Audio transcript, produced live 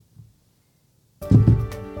You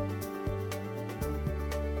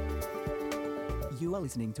are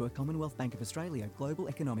listening to a Commonwealth Bank of Australia Global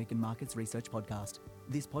Economic and Markets Research podcast.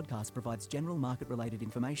 This podcast provides general market-related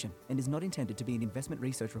information and is not intended to be an investment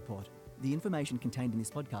research report. The information contained in this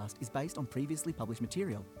podcast is based on previously published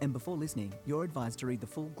material, and before listening, you're advised to read the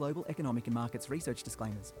full Global Economic and Markets Research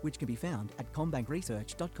disclaimers, which can be found at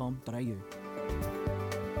commbankresearch.com.au.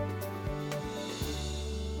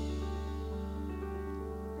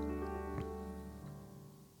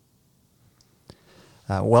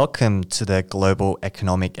 Welcome to the Global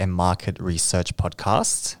Economic and Market Research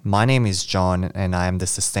podcast. My name is John and I am the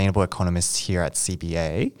Sustainable Economist here at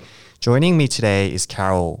CBA. Joining me today is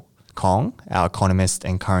Carol Kong, our economist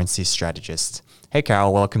and currency strategist. Hey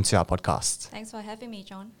Carol, welcome to our podcast. Thanks for having me,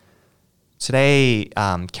 John. Today,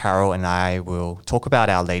 Carol and I will talk about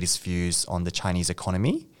our latest views on the Chinese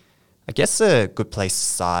economy. I guess a good place to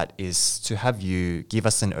start is to have you give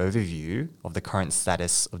us an overview of the current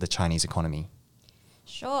status of the Chinese economy.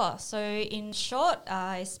 Sure. So in short,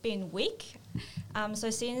 it's been weak. So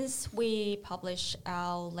since we published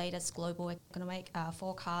our latest global economic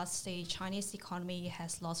forecast, the Chinese economy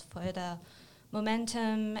has lost further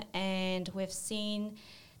momentum, and we've seen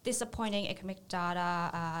disappointing economic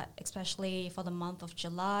data, especially for the month of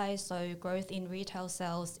July. So growth in retail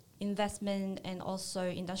sales, investment, and also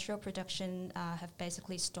industrial production have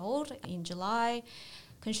basically stalled in July.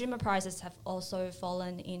 Consumer prices have also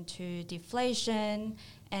fallen into deflation,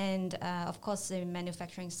 and of course the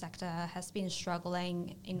manufacturing sector has been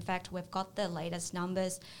struggling. In fact, we've got the latest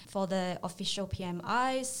numbers for the official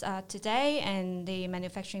PMIs today, and the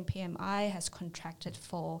manufacturing PMI has contracted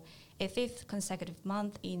for a fifth consecutive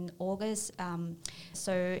month in August.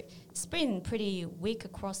 So it's been pretty weak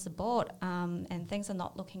across the board, and things are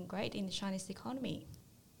not looking great in the Chinese economy.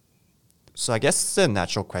 So I guess the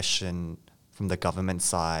natural question from the government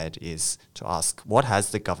side is to ask, what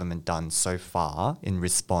has the government done so far in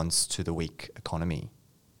response to the weak economy?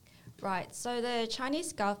 Right, so the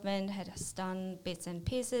Chinese government has done bits and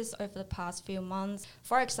pieces over the past few months.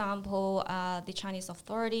 For example, the Chinese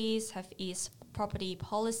authorities have eased property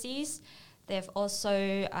policies. They've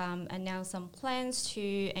also announced some plans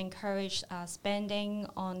to encourage spending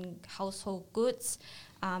on household goods.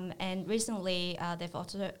 And recently, they've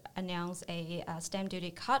also announced a stamp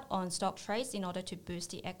duty cut on stock trades in order to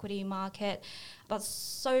boost the equity market. But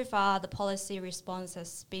so far, the policy response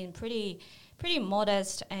has been pretty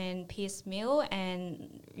modest and piecemeal,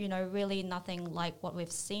 and really nothing like what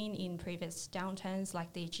we've seen in previous downturns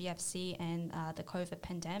like the GFC and the COVID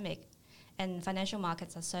pandemic. And financial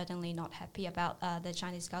markets are certainly not happy about the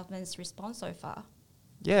Chinese government's response so far.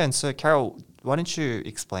 Yeah, and so Carol, why don't you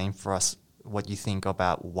explain for us what you think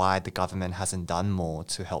about why the government hasn't done more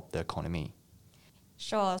to help the economy?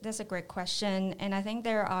 Sure, that's a great question. And I think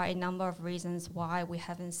there are a number of reasons why we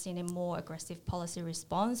haven't seen a more aggressive policy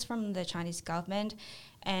response from the Chinese government.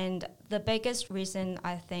 And the biggest reason,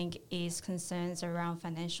 I think, is concerns around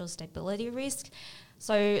financial stability risk.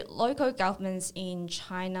 So local governments in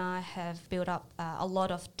China have built up a lot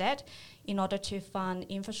of debt in order to fund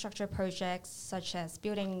infrastructure projects such as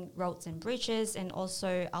building roads and bridges, and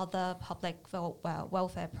also other public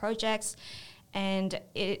welfare projects. And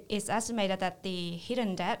it is estimated that the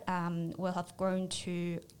hidden debt will have grown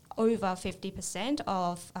to over 50%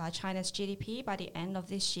 of China's GDP by the end of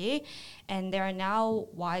this year. And there are now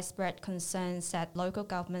widespread concerns that local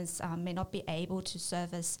governments may not be able to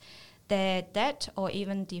service their debt or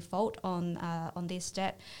even default on this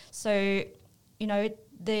debt. So,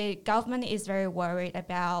 the government is very worried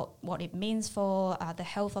about what it means for the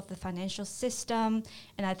health of the financial system.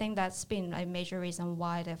 And I think that's been a major reason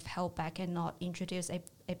why they've held back and not introduced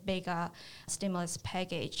a bigger stimulus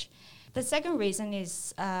package. The second reason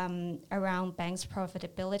is around banks'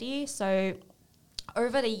 profitability. So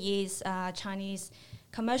over the years, Chinese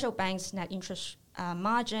commercial banks' net interest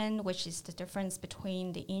margin, which is the difference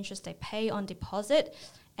between the interest they pay on deposit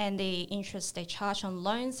and the interest they charge on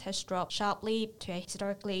loans, has dropped sharply to a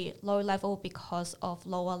historically low level because of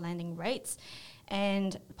lower lending rates.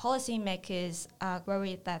 And policymakers are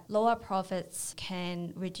worried that lower profits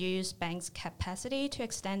can reduce banks' capacity to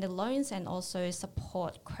extend the loans and also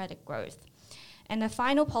support credit growth. And the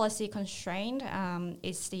final policy constraint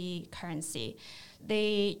is the currency.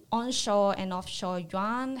 The onshore and offshore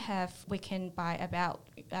yuan have weakened by about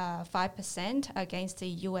 5% against the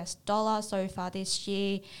US dollar so far this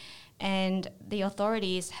year. And the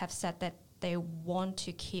authorities have said that they want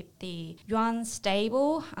to keep the yuan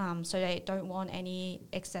stable, so they don't want any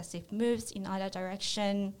excessive moves in either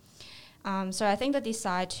direction. So I think the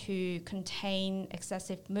desire to contain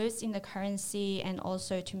excessive moves in the currency and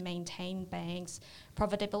also to maintain banks'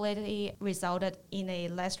 profitability resulted in a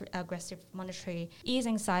less aggressive monetary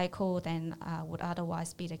easing cycle than would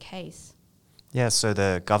otherwise be the case. Yeah, so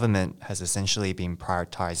the government has essentially been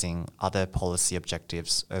prioritizing other policy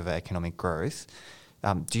objectives over economic growth.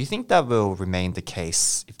 Do you think that will remain the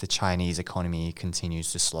case if the Chinese economy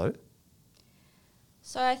continues to slow?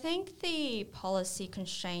 So I think the policy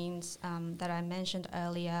constraints that I mentioned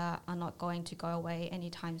earlier are not going to go away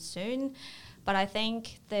anytime soon. But I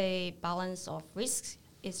think the balance of risks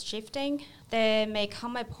is shifting. There may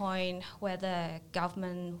come a point where the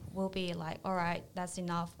government will be like, all right, that's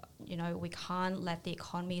enough. We can't let the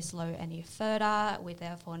economy slow any further. We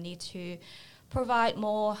therefore need to provide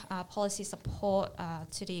more policy support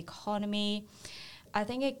to the economy. I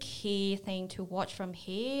think a key thing to watch from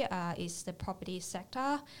here is the property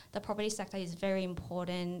sector. The property sector is very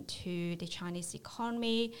important to the Chinese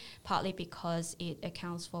economy, partly because it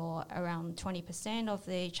accounts for around 20% of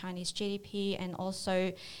the Chinese GDP, and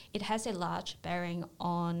also it has a large bearing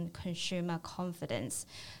on consumer confidence.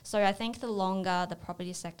 So I think the longer the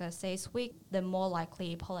property sector stays weak, the more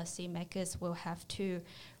likely policymakers will have to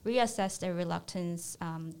reassess their reluctance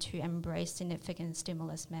to embrace significant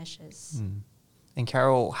stimulus measures. And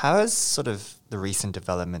Carol, how has sort of the recent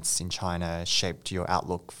developments in China shaped your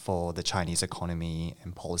outlook for the Chinese economy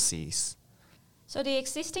and policies? So the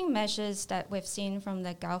existing measures that we've seen from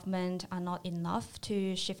the government are not enough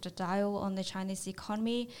to shift the dial on the Chinese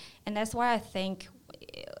economy. And that's why I think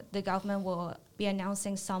the government will be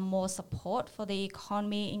announcing some more support for the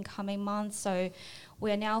economy in coming months. So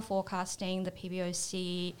we are now forecasting the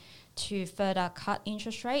PBOC to further cut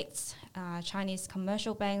interest rates. Chinese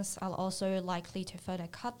commercial banks are also likely to further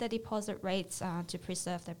cut their deposit rates to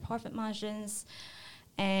preserve their profit margins.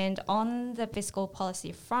 And on the fiscal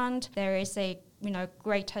policy front, there is a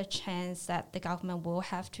greater chance that the government will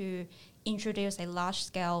have to introduce a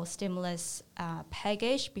large-scale stimulus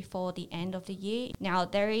package before the end of the year. Now,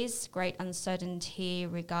 there is great uncertainty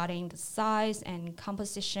regarding the size and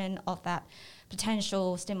composition of that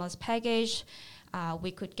potential stimulus package.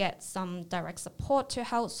 We could get some direct support to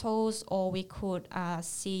households, or we could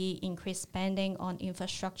see increased spending on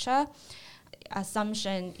infrastructure.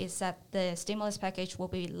 Assumption is that the stimulus package will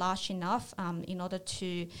be large enough in order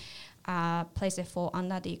to place a fall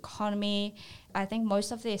under the economy. I think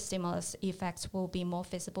most of the stimulus effects will be more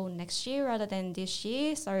visible next year rather than this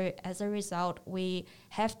year. So as a result, we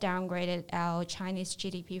have downgraded our Chinese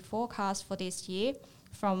GDP forecast for this year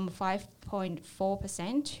from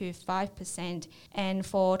 5.4% to 5%. And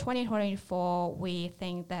for 2024, we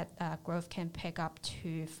think that growth can pick up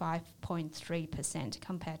to 5.3%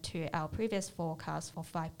 compared to our previous forecast for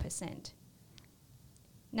 5%.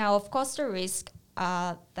 Now, of course, the risk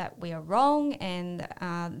that we are wrong and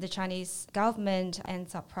the Chinese government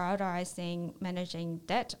ends up prioritizing managing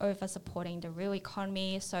debt over supporting the real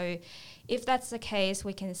economy. So if that's the case,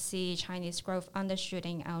 we can see Chinese growth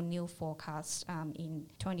undershooting our new forecast in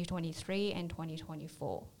 2023 and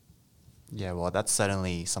 2024. Yeah, well, that's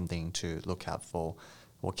certainly something to look out for.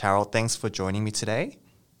 Well, Carol, thanks for joining me today.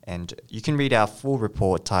 And you can read our full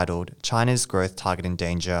report titled China's Growth Target in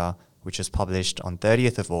Danger, which was published on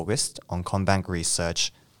 30th of August on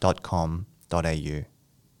commbankresearch.com.au.